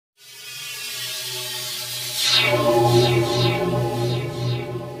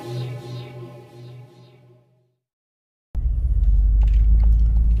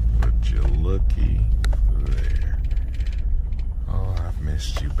Would you looky there? Oh, I've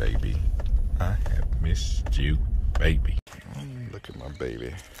missed you, baby. I have missed you, baby. Look at my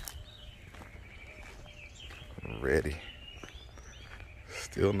baby. Ready.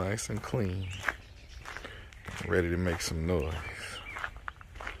 Still nice and clean. Ready to make some noise.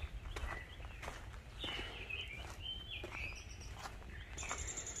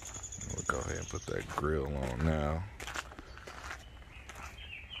 We'll go ahead and put that grill on now.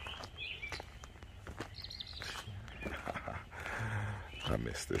 I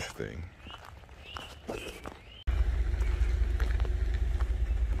miss this thing.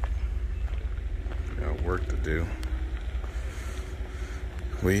 Got work to do.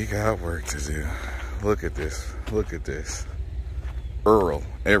 We got work to do. Look at this. Look at this. Earl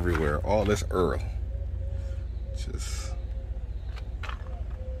everywhere. All this Earl. Just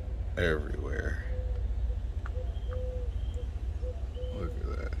everywhere. Look at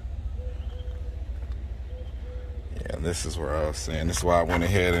that. Yeah, and this is where I was saying. This is why I went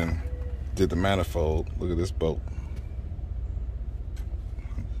ahead and did the manifold. Look at this bolt.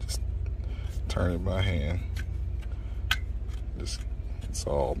 Just turn it by hand. Just, it's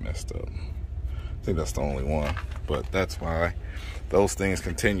all messed up. I think that's the only one, but that's why those things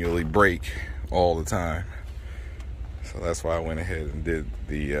continually break all the time. So that's why I went ahead and did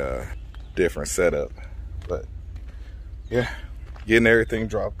the different setup. But yeah, getting everything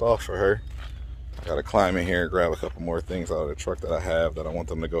dropped off for her. I gotta climb in here and grab a couple more things out of the truck that I have that I want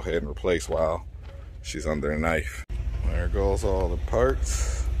them to go ahead and replace while she's under a knife. There goes all the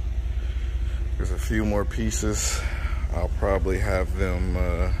parts. There's a few more pieces. I'll probably have them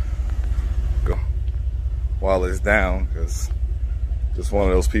go while it's down, because just one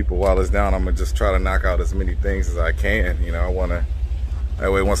of those people, while it's down, I'm gonna just try to knock out as many things as I can. You know, I wanna,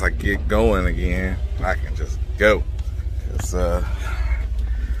 that way once I get going again, I can just go. Cause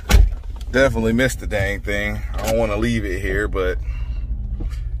definitely missed the dang thing. I don't wanna leave it here, but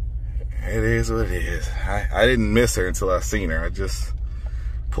it is what it is. I didn't miss her until I seen her. I just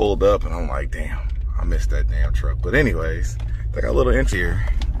pulled up and I'm like, damn, I missed that damn truck. But anyways, they got a little interior,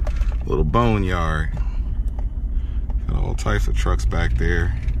 little boneyard. Got all types of trucks back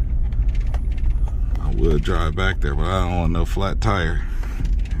there. I would drive back there, but I don't want no flat tire.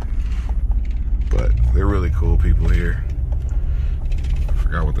 But they're really cool people here. I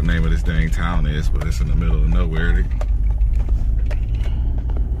forgot what the name of this dang town is, but it's in the middle of nowhere.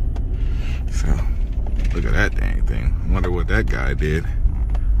 So, look at that dang thing. I wonder what that guy did.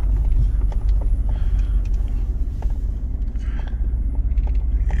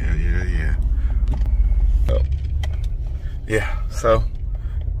 Yeah, so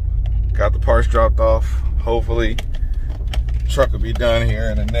got the parts dropped off. Hopefully truck will be done here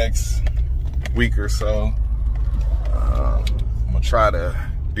in the next week or so. I'm gonna try to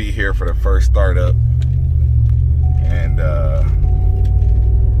be here for the first startup and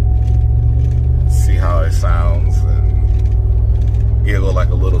see how it sounds and giggle like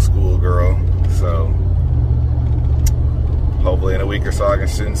a little schoolgirl. So hopefully in a week or so I can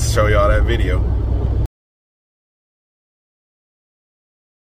show y'all that video.